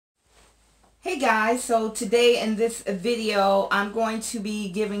Hey guys, so today in this video I'm going to be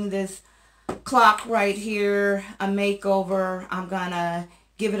giving this clock right here a makeover. I'm gonna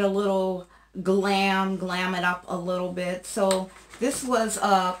give it a little glam it up a little bit. So this was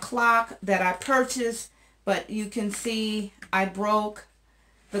a clock that I purchased, but you can see I broke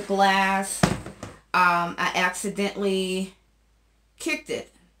the glass. I accidentally kicked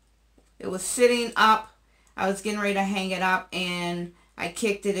it. It was sitting up. I was getting ready to hang it up and I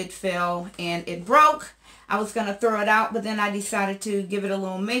kicked it, it fell, and it broke. I was going to throw it out, but then I decided to give it a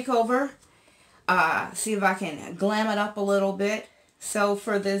little makeover. See if I can glam it up a little bit. So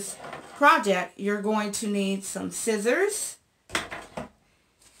for this project, you're going to need some scissors.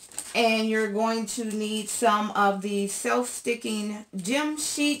 And you're going to need some of the self-sticking gem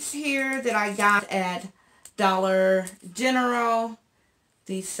sheets here that I got at Dollar General.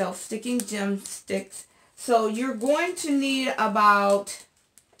 These self-sticking gem sticks. So you're going to need about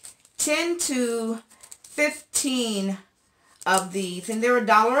 10 to 15 of these, and they're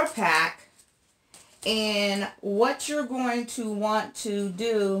 $1 a pack. And what you're going to want to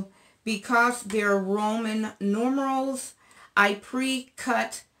do, because they're Roman numerals, I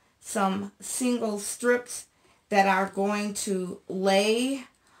pre-cut some single strips that are going to lay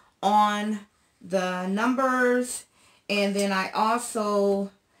on the numbers, and then I also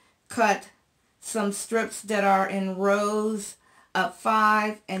cut some strips that are in rows of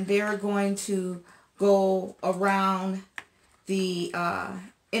 5, and they're going to go around the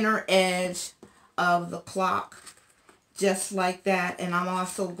inner edge of the clock, just like that. And I'm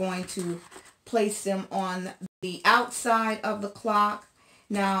also going to place them on the outside of the clock.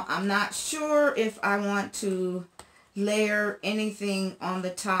 Now, I'm not sure if I want to layer anything on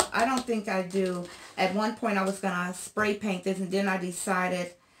the top. I don't think I do. At one point, I was going to spray paint this, and then I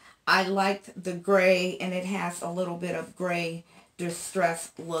decided I liked the gray, and it has a little bit of gray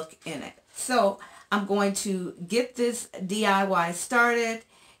distress look in it. So I'm going to get this DIY started,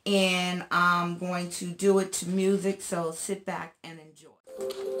 and I'm going to do it to music, so sit back and enjoy.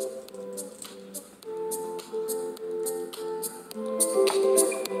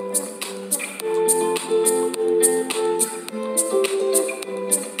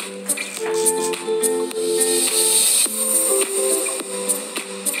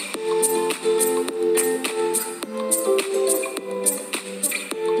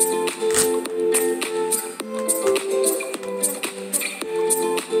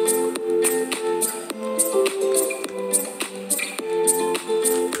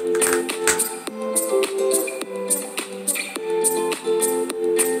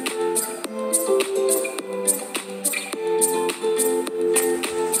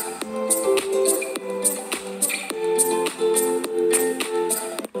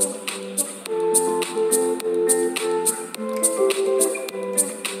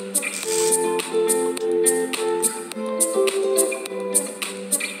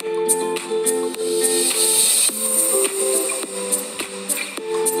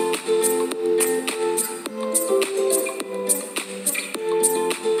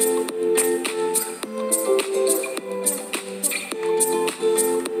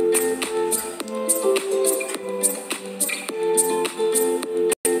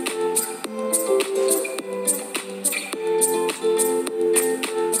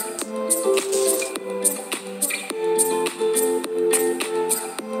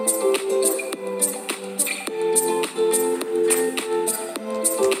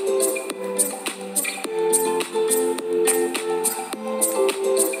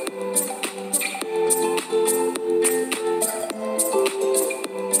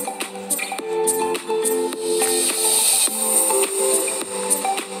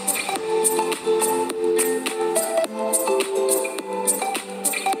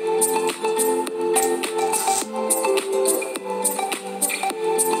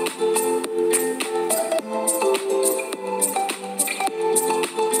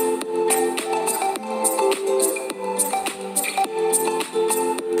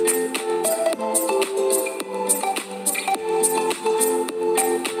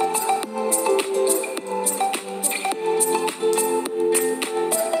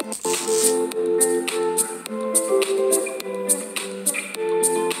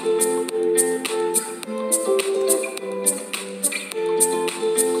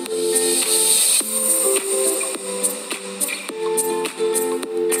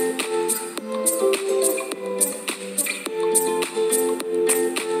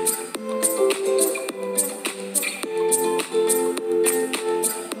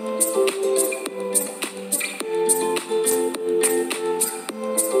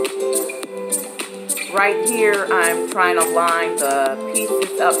 Right here, I'm trying to line the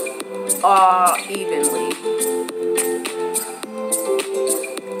pieces up evenly.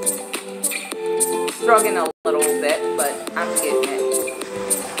 Struggling a little bit, but I'm getting it.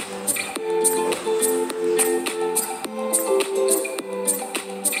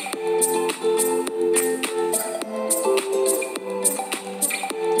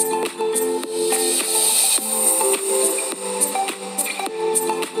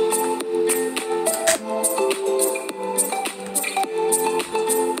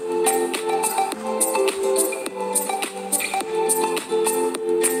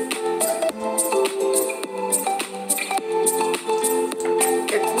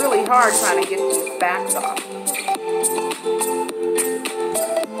 Hard trying to get these backs off.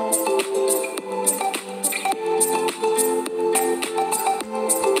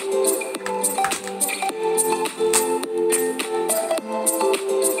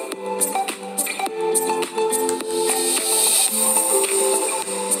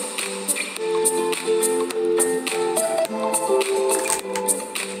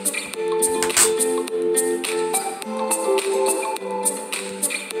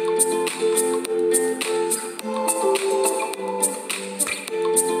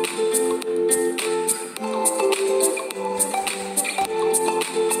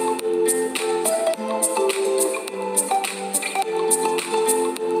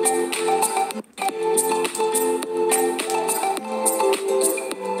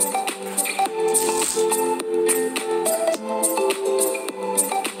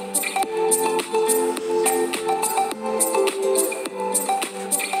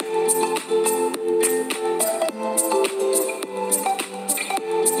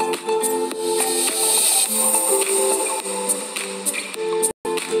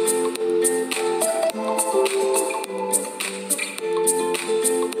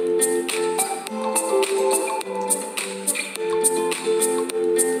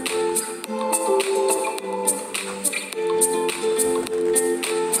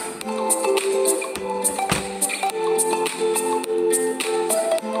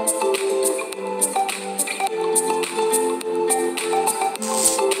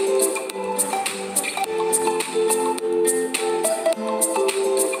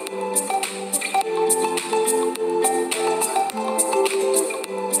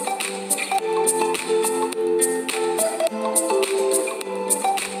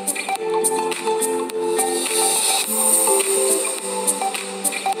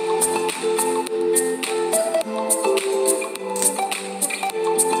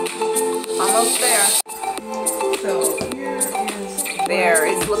 There,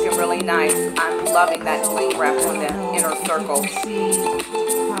 it's looking really nice. I'm loving that cling wrap on the inner circle. See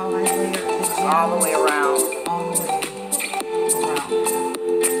how I layer the gems all the way around. All the way around.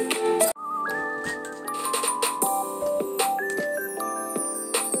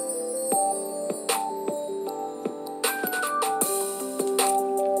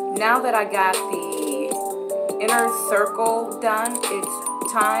 Now that I got the inner circle done,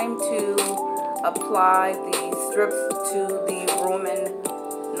 it's time to apply the strips to the Roman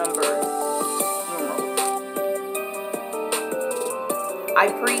numerals. I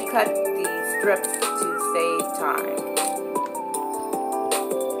pre-cut the strips to save time.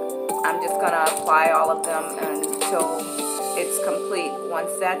 I'm just gonna apply all of them until it's complete.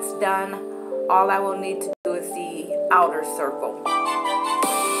 Once that's done, all I will need to do is the outer circle.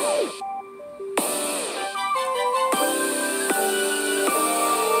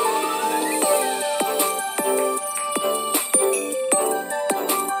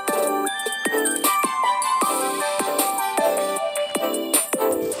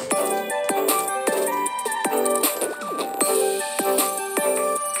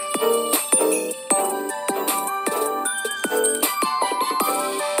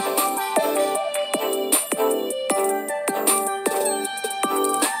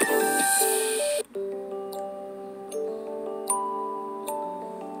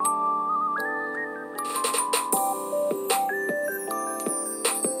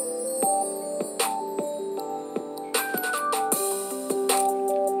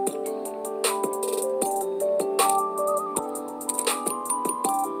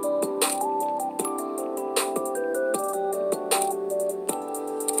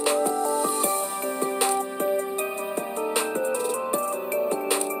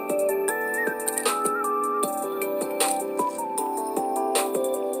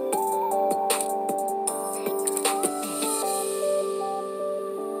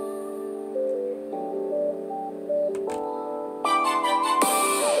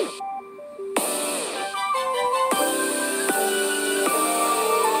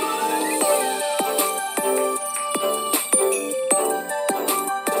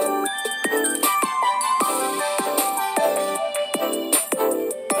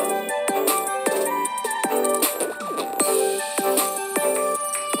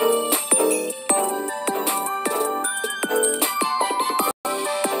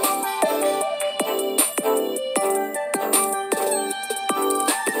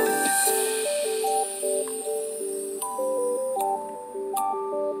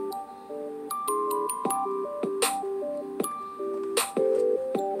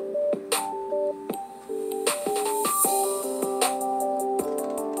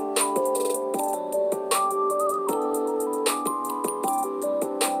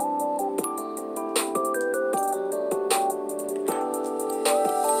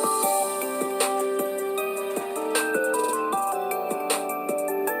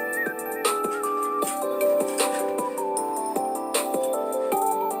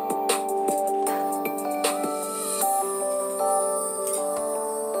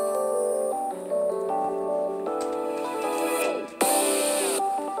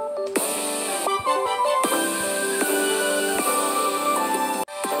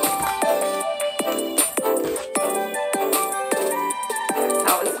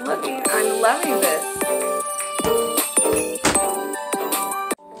 loving this.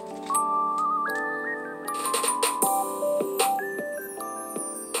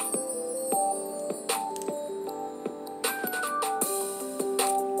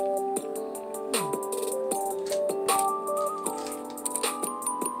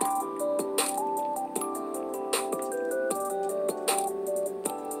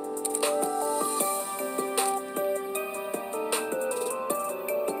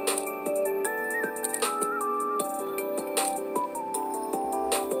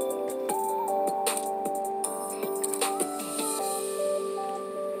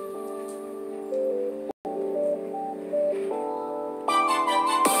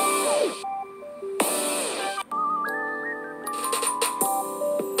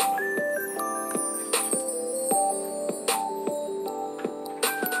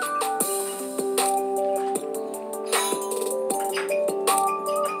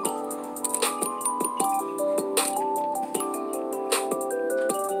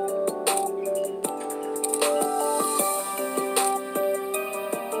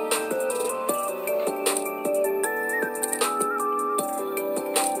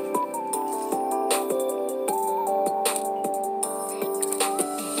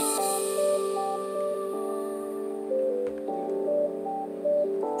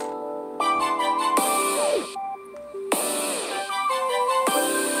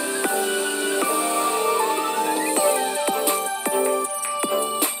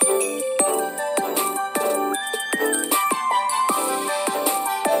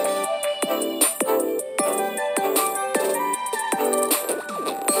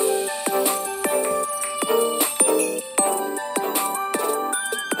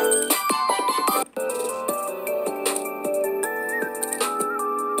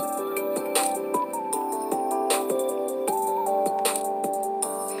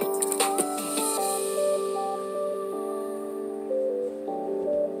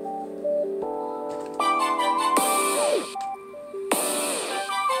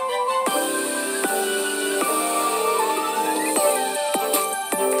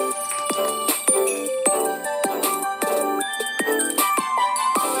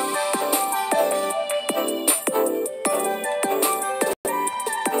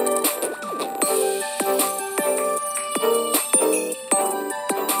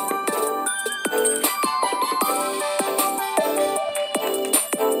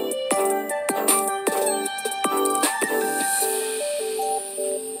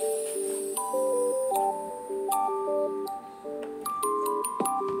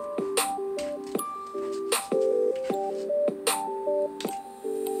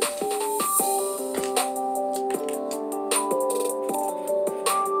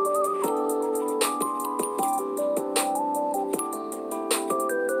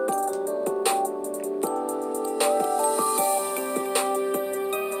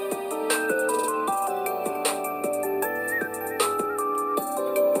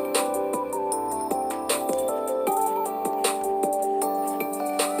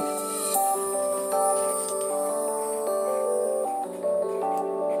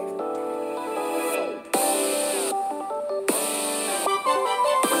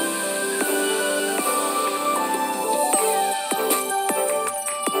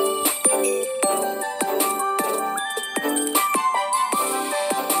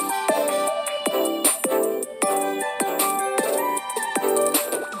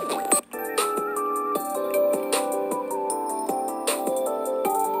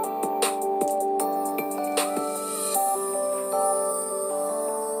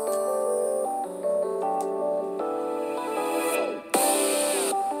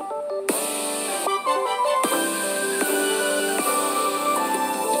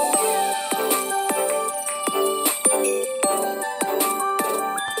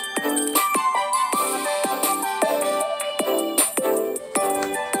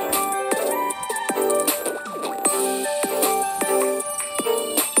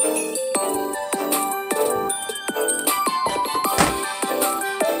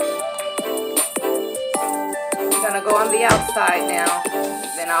 Go on the outside now,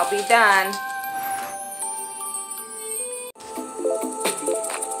 then I'll be done.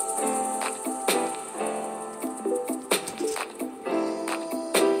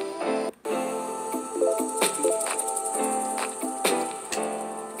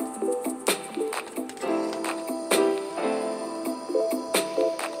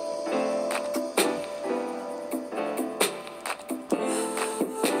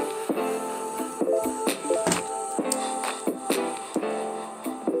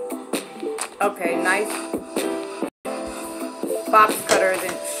 Okay, nice. box cutter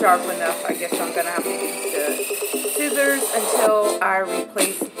isn't sharp enough. I guess I'm gonna have to use the scissors until I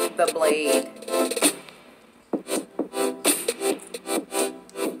replace the blade.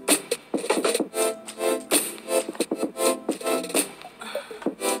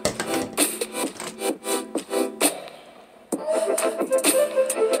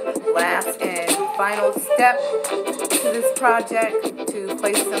 Last and final step to this project, to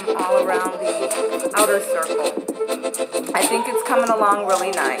place them all around the outer circle. I think it's coming along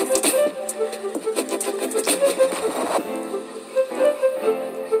really nice.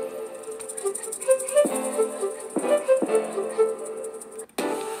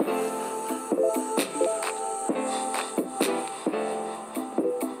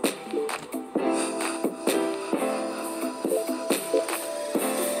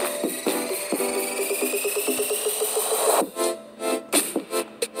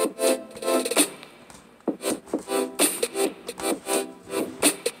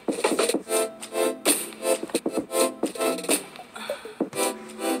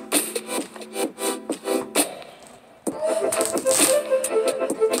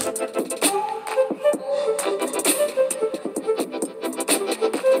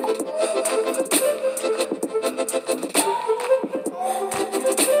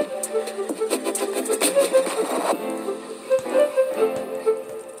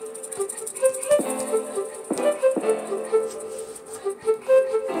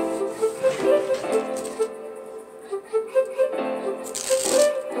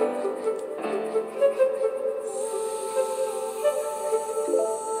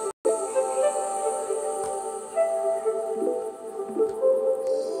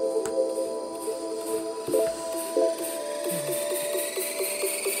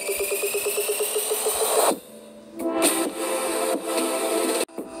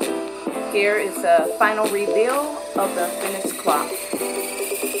 Here is the final reveal of the finished clock.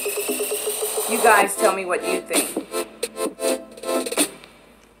 You guys tell me what you think.